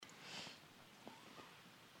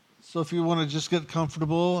So if you want to just get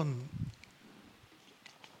comfortable and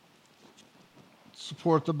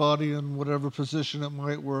support the body in whatever position it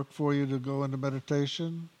might work for you to go into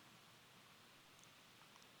meditation,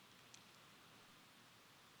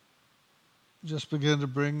 just begin to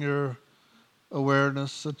bring your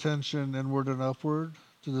awareness, attention inward and upward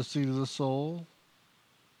to the seat of the soul.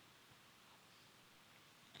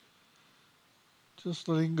 Just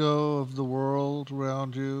letting go of the world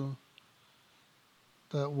around you,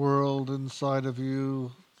 that world inside of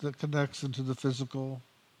you that connects into the physical,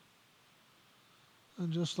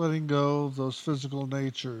 and just letting go of those physical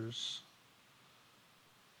natures.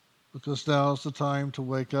 Because now is the time to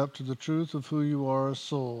wake up to the truth of who you are as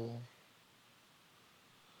soul.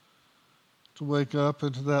 To wake up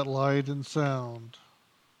into that light and sound.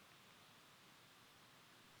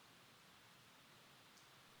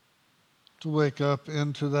 To wake up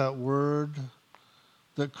into that word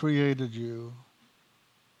that created you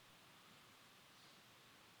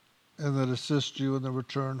and that assists you in the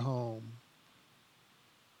return home.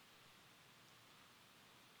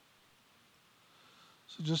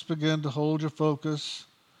 So just begin to hold your focus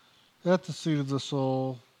at the seat of the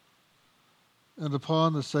soul and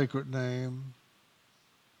upon the sacred name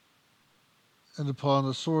and upon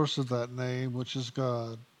the source of that name, which is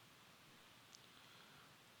God.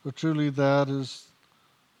 For truly that is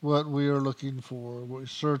what we are looking for, what we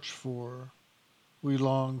search for, we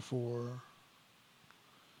long for.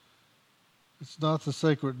 It's not the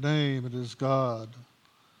sacred name, it is God,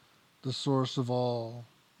 the source of all,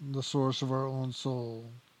 the source of our own soul.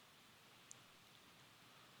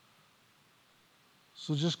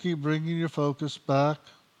 So just keep bringing your focus back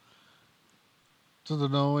to the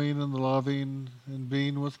knowing and the loving and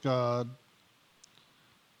being with God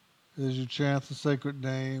as you chant the sacred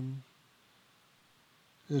name,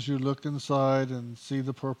 as you look inside and see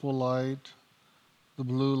the purple light, the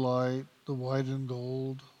blue light, the white and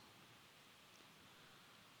gold.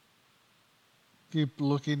 Keep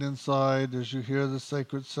looking inside as you hear the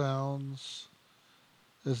sacred sounds,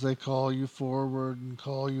 as they call you forward and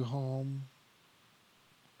call you home.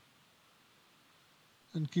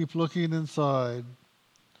 And keep looking inside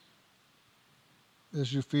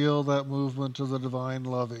as you feel that movement of the divine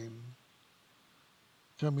loving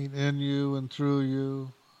coming in you and through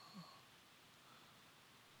you,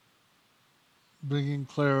 bringing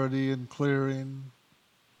clarity and clearing,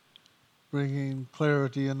 bringing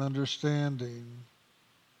clarity and understanding,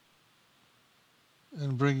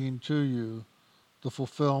 and bringing to you the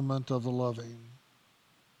fulfillment of the loving.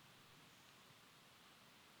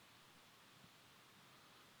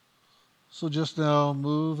 So just now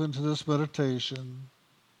move into this meditation.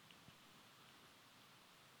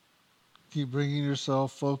 Keep bringing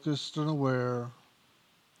yourself focused and aware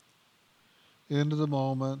into the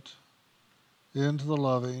moment, into the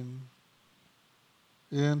loving,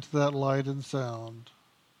 into that light and sound.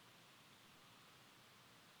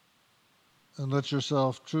 And let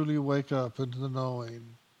yourself truly wake up into the knowing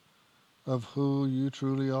of who you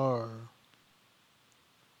truly are.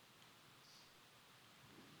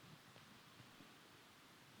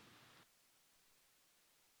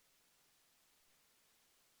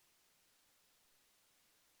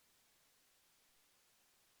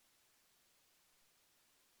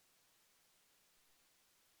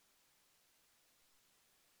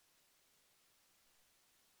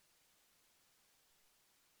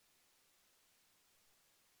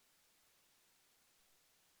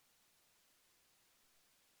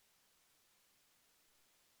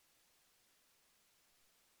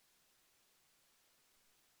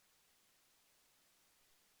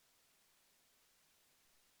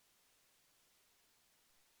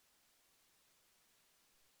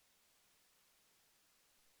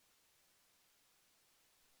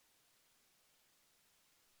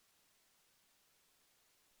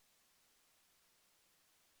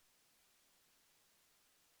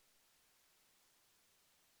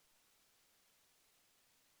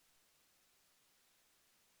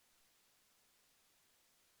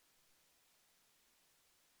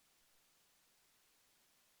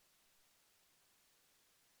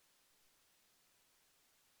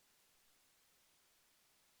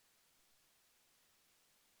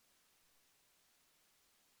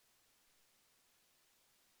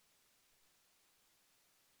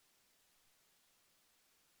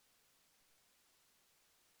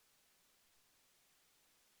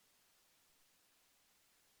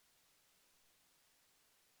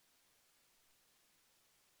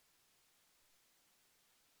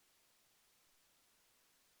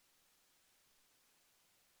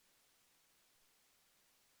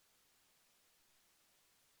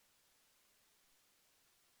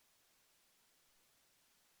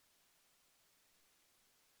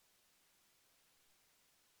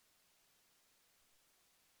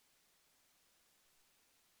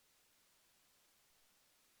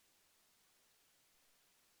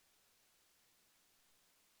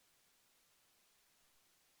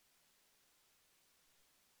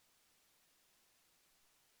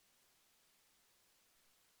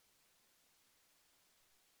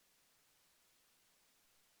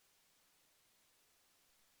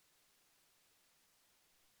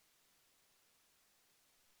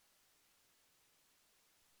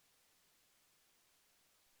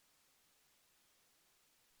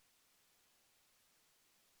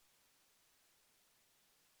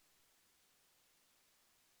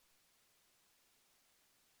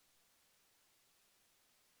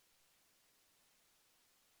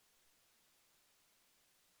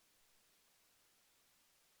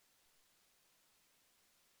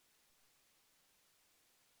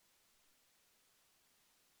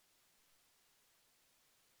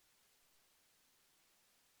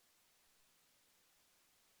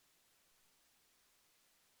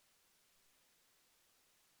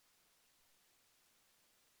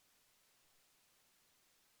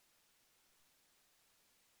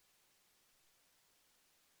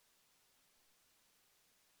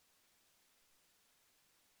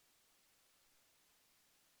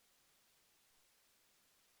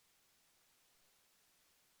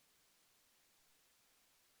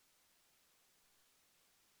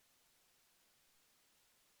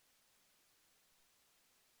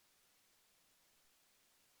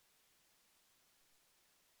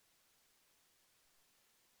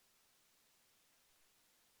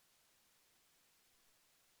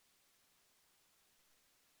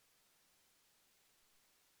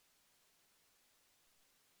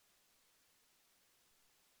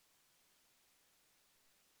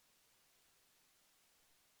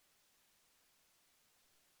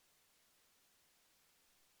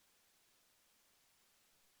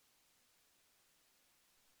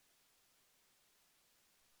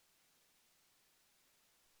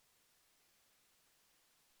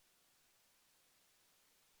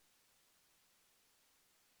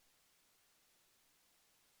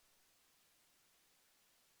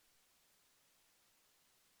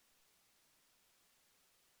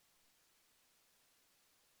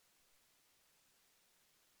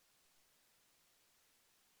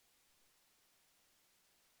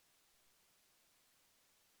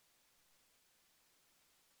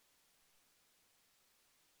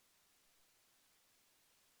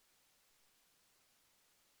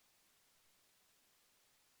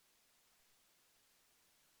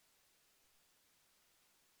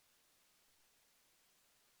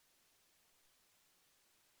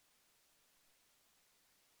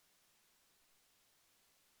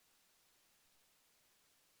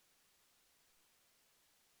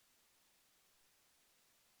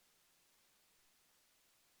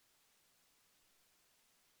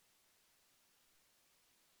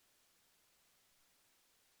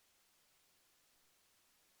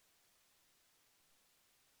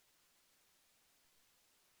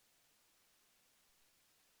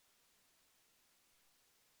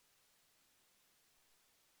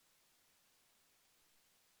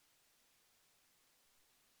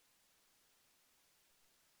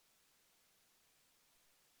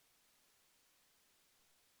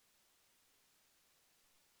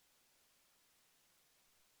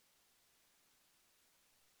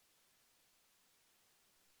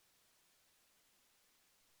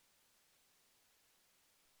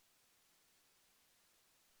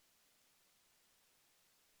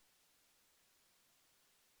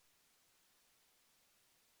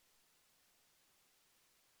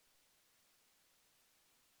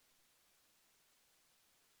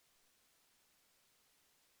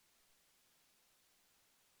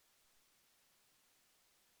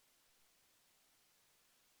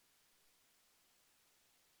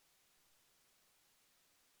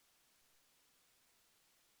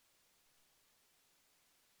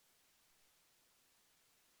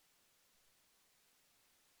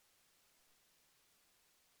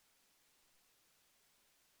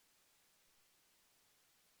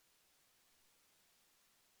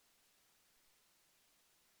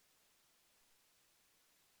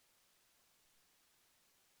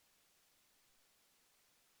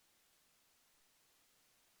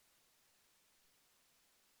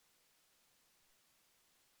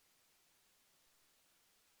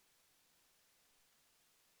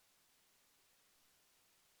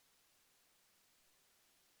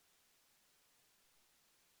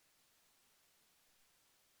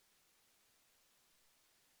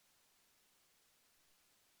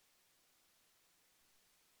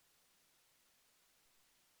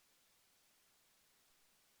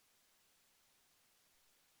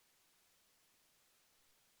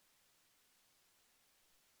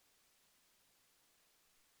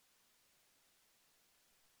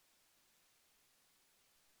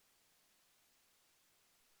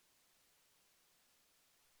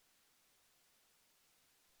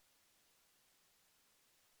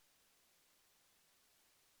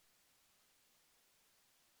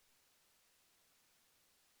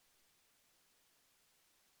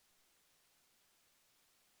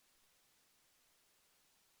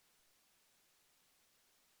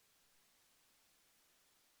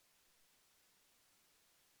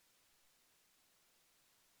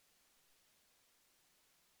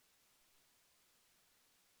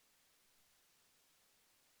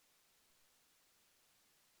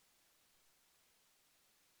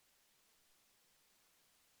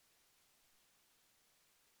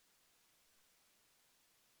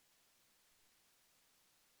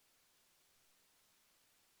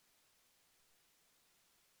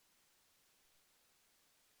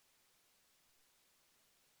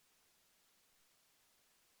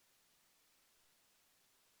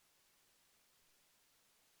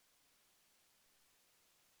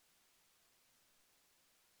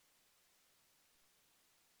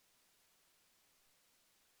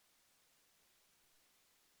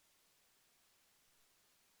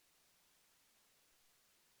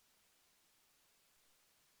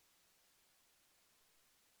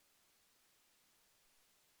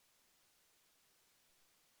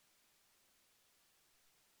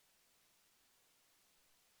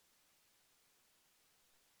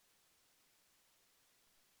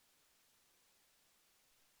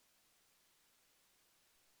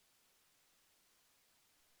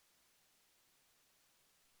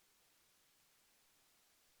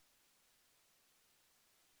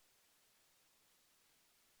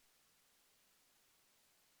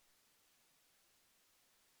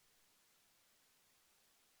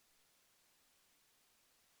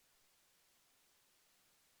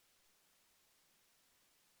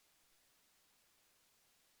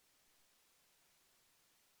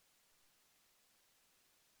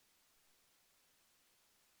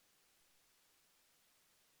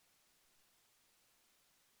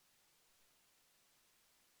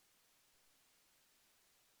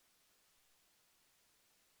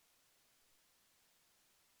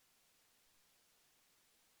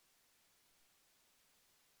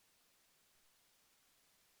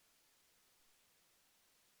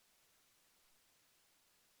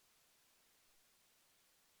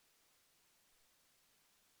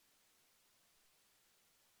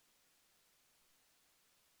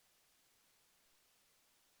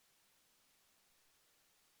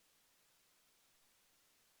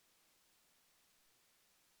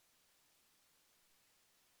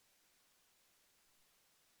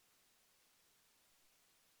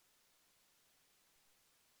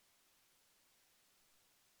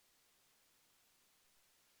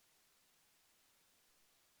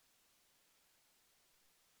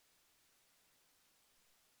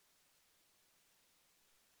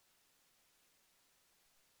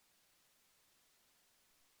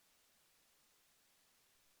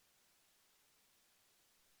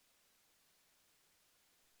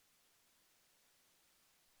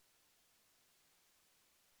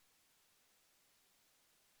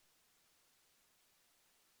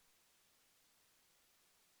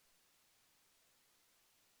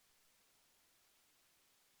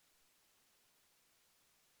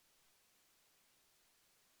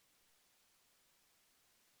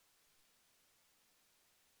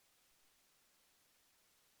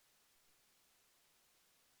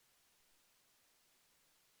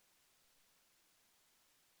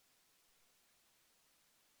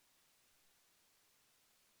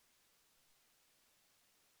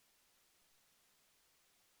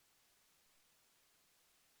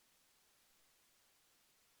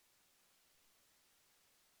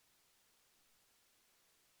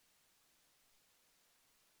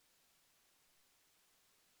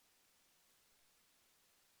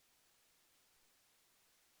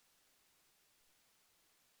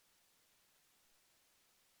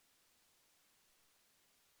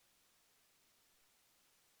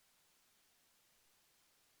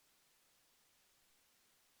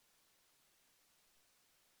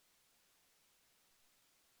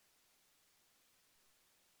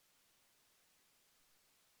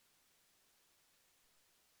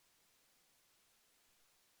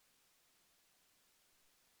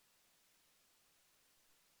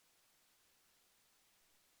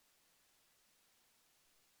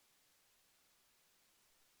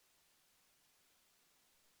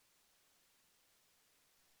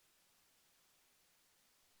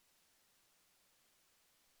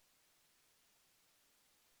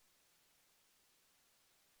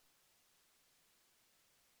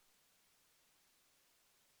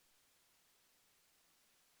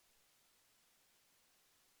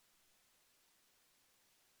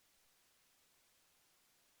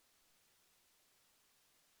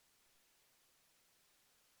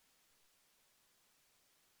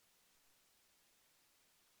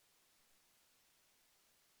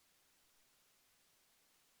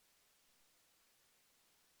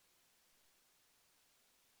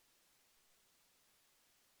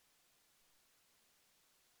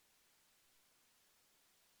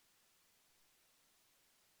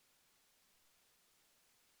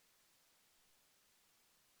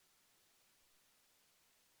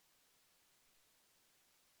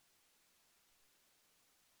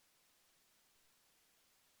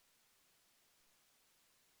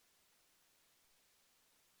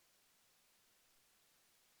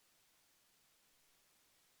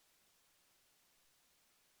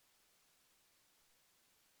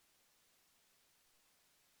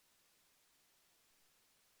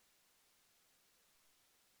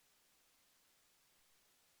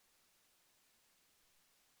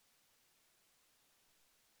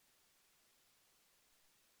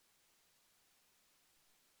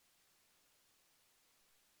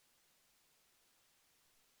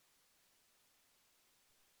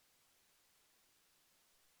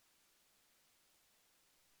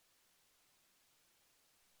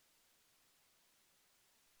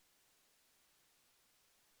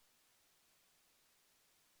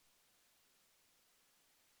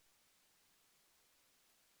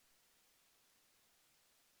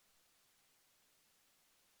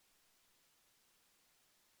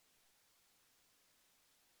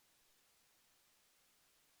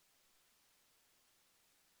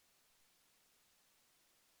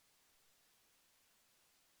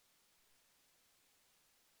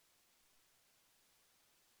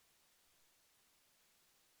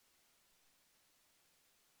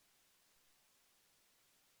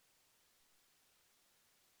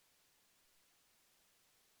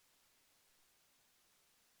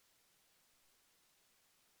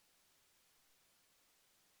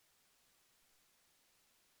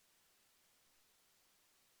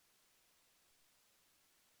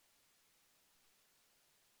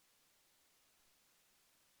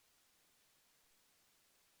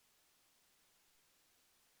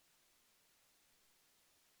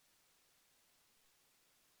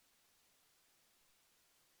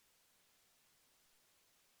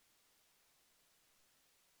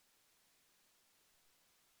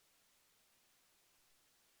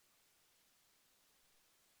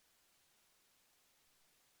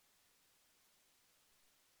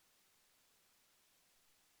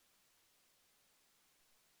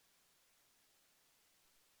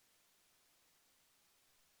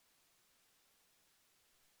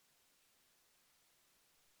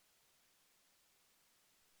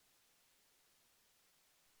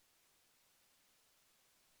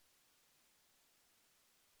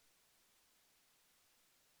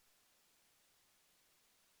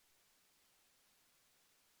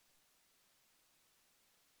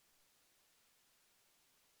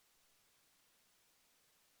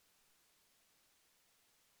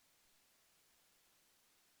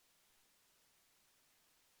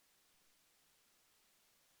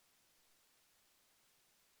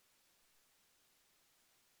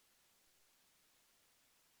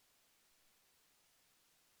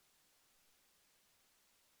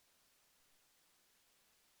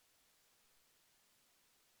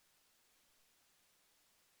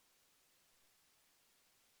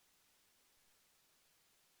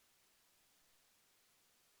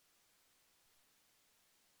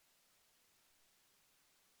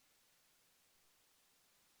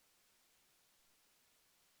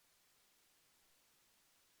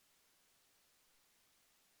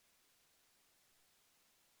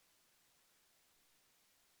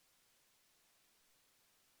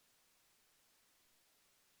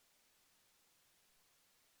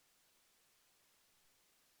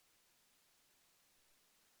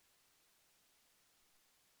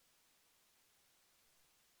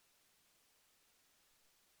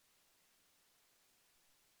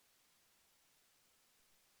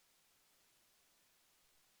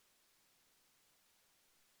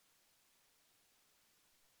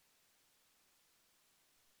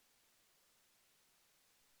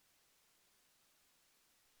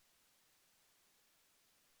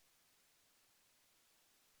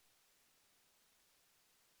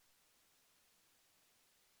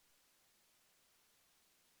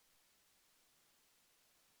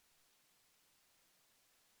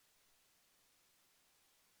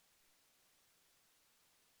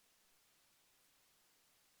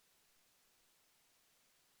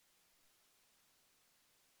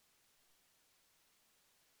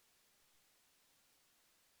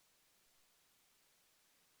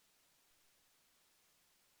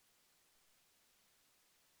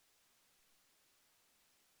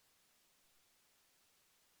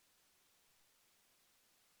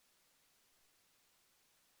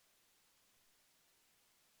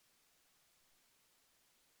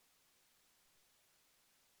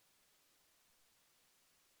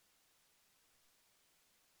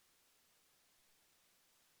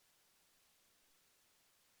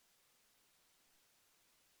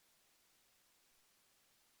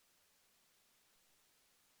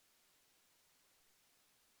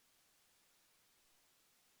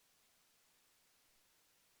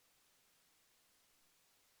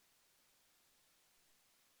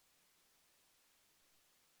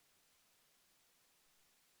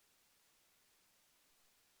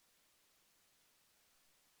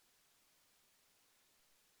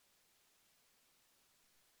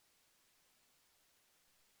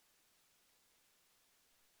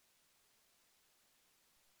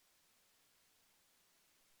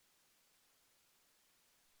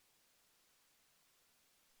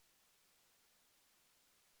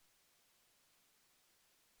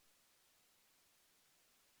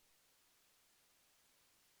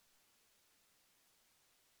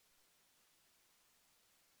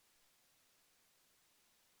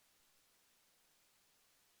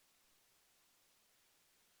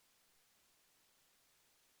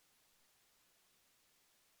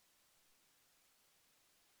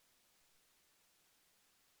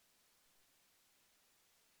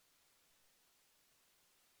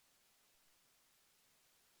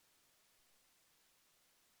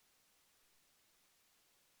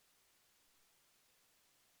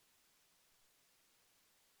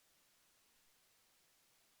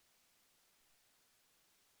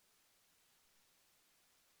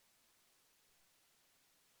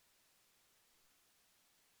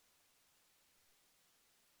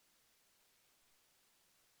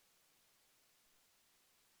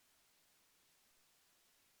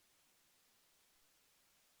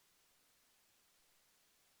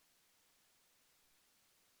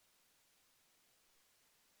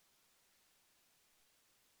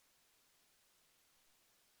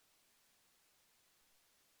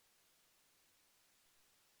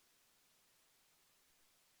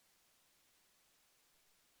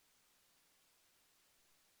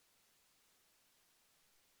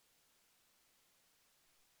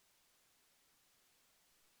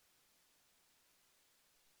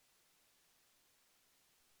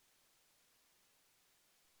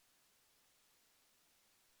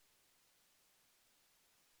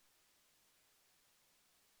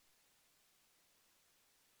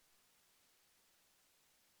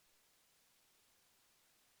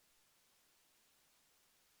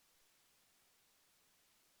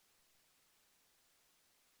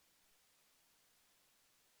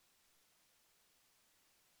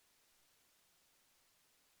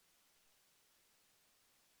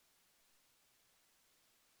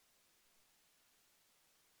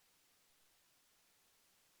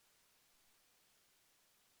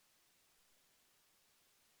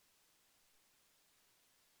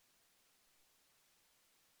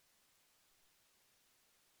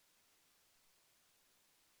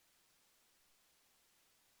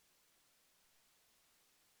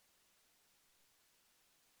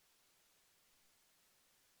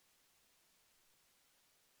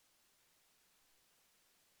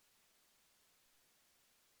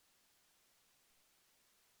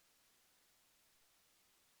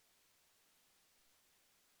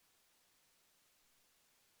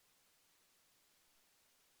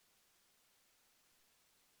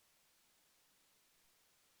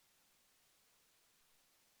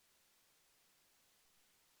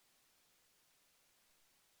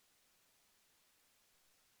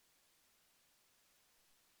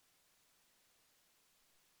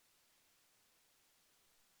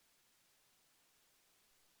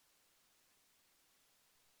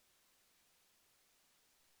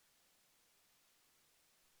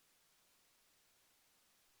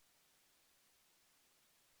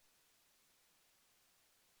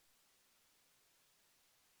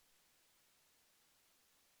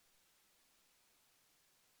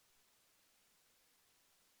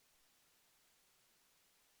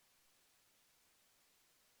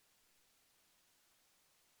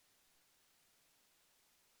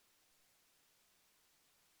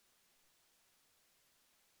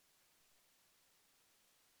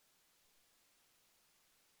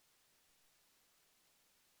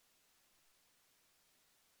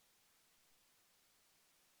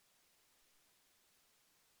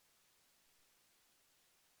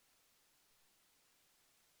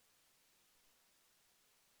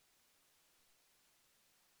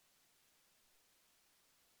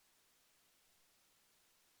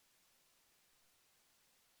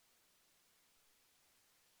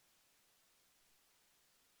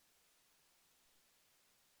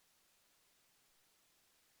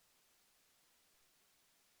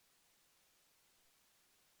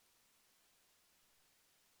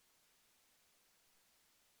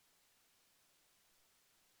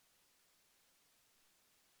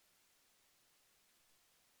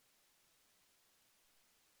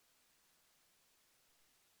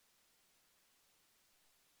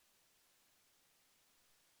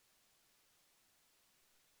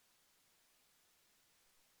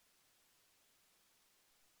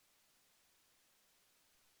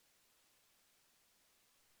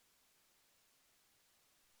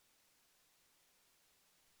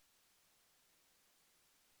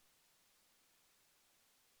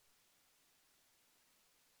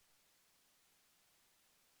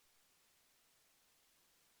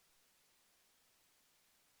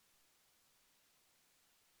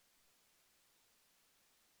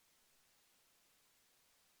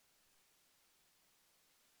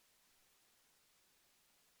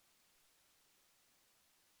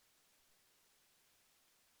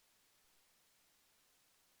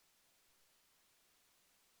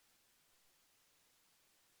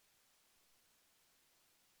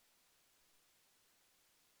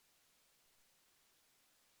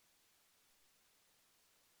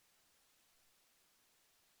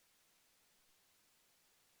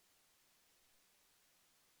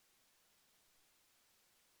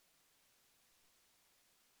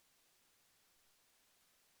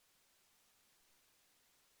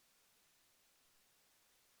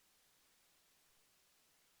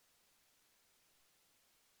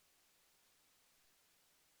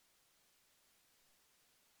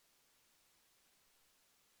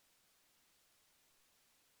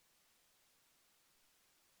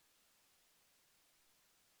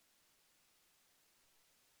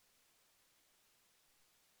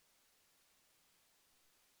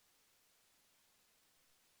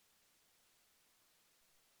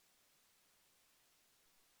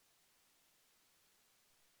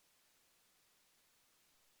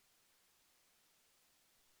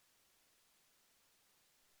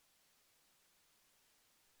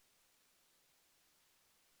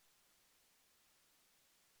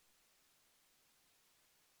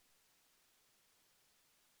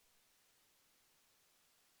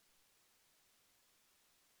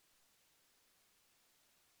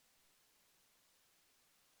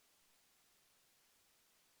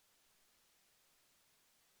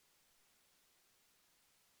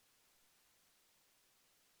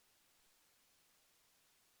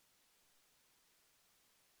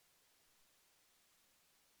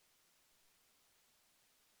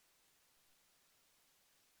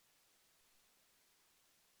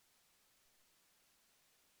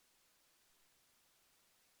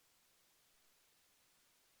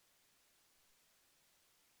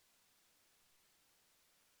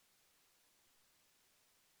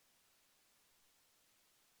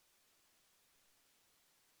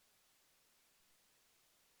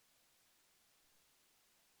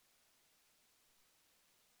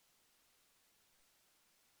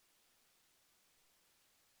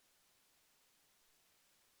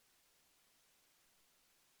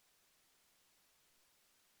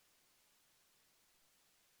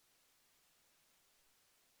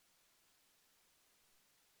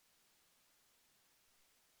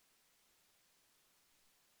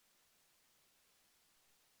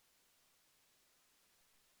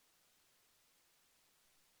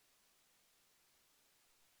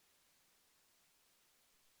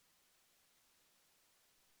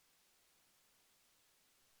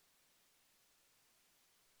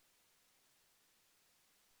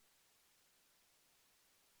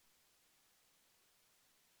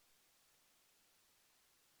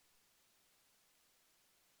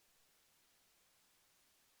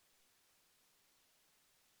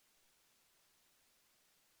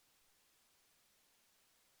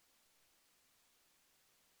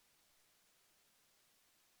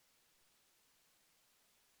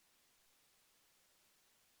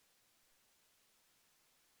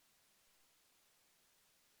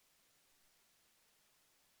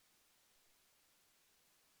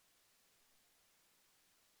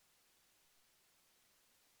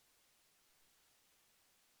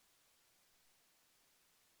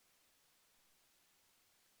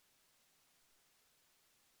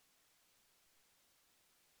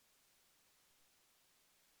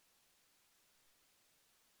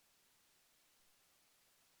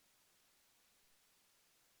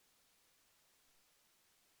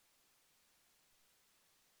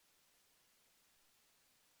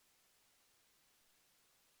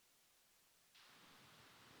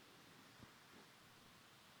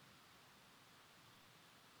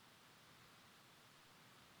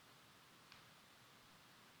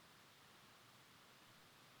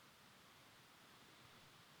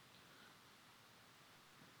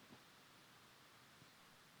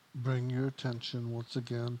 bring your attention once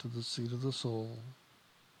again to the seat of the soul.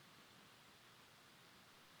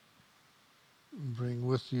 Bring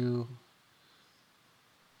with you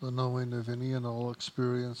the knowing of any and all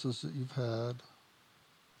experiences that you've had.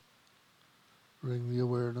 Bring the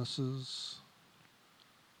awarenesses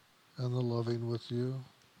and the loving with you.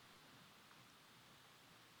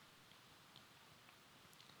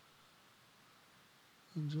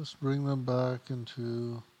 And just bring them back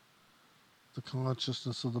into the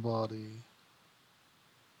consciousness of the body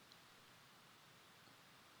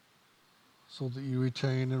so that you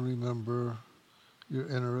retain and remember your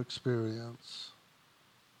inner experience.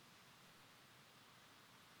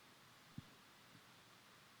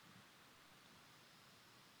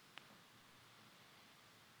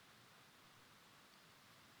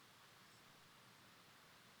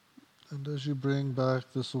 And as you bring back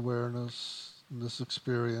this awareness and this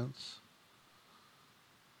experience,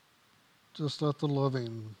 just let the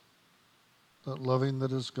loving, that loving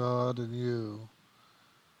that is God in you,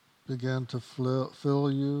 begin to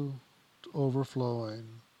fill you to overflowing.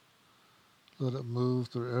 Let it move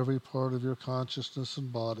through every part of your consciousness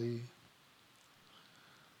and body.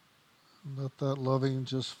 And let that loving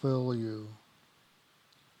just fill you.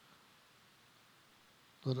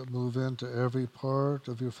 Let it move into every part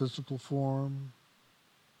of your physical form.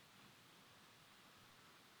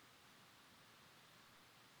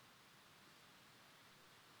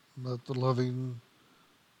 Let the loving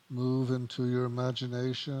move into your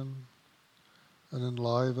imagination and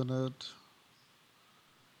enliven it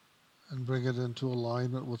and bring it into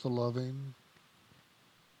alignment with the loving.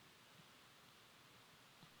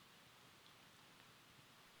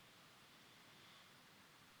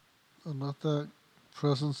 And let that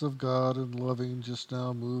presence of God and loving just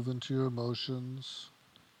now move into your emotions,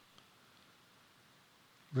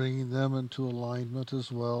 bringing them into alignment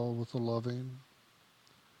as well with the loving,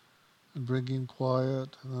 and bringing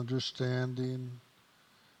quiet and understanding,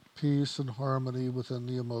 peace and harmony within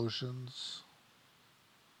the emotions.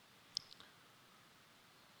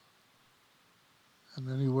 And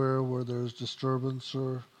anywhere where there's disturbance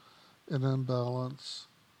or an imbalance,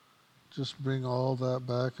 just bring all that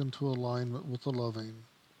back into alignment with the loving.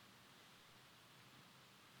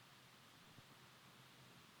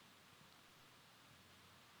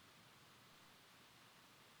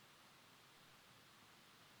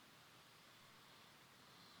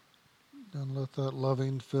 And let that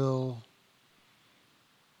loving fill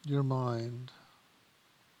your mind,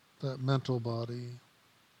 that mental body.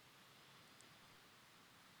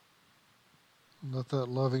 And let that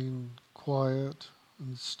loving quiet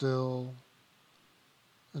and still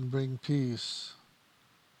and bring peace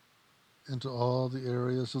into all the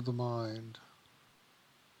areas of the mind.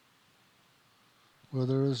 Where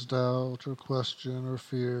there is doubt or question or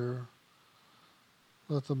fear,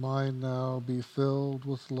 let the mind now be filled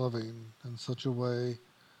with loving in such a way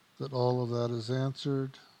that all of that is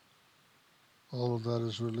answered, all of that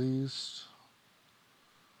is released,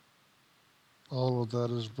 all of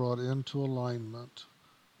that is brought into alignment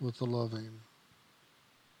with the loving.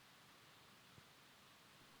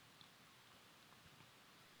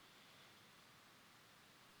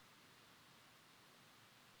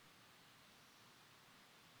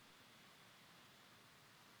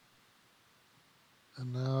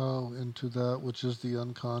 And now into that which is the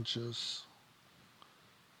unconscious,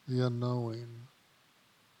 the unknowing.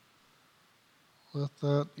 Let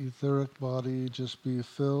that etheric body just be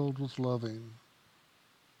filled with loving,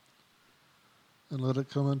 and let it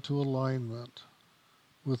come into alignment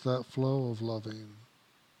with that flow of loving.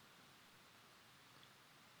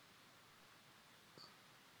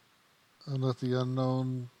 And let the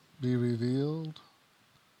unknown be revealed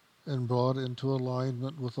and brought into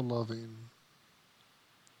alignment with the loving.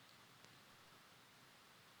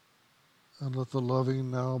 And let the loving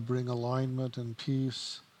now bring alignment and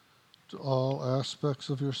peace to all aspects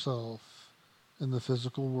of yourself in the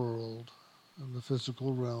physical world, in the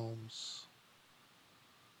physical realms.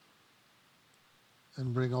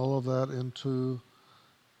 And bring all of that into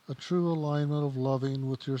a true alignment of loving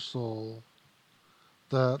with your soul,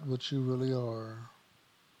 that which you really are.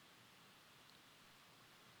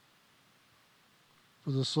 For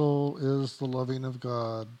the soul is the loving of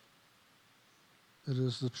God. It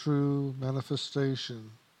is the true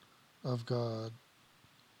manifestation of God.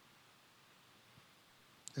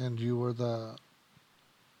 And you are that.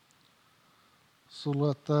 So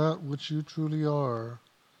let that which you truly are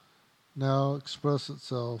now express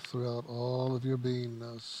itself throughout all of your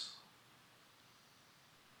beingness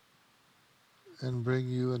and bring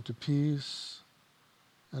you into peace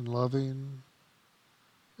and loving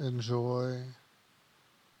and joy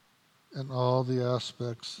and all the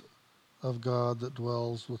aspects of God that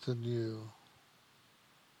dwells within you.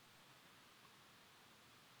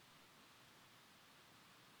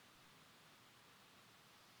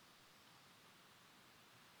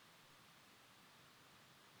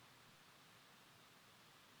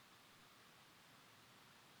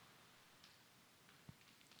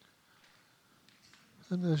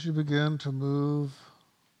 And as you begin to move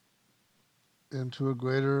into a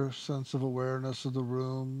greater sense of awareness of the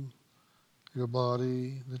room, your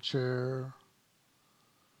body, the chair,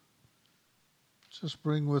 just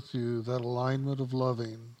bring with you that alignment of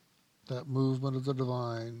loving, that movement of the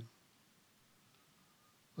divine,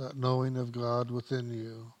 that knowing of God within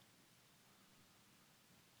you.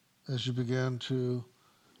 As you begin to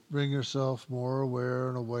bring yourself more aware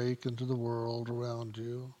and awake into the world around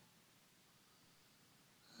you.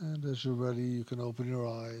 And as you're ready, you can open your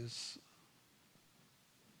eyes.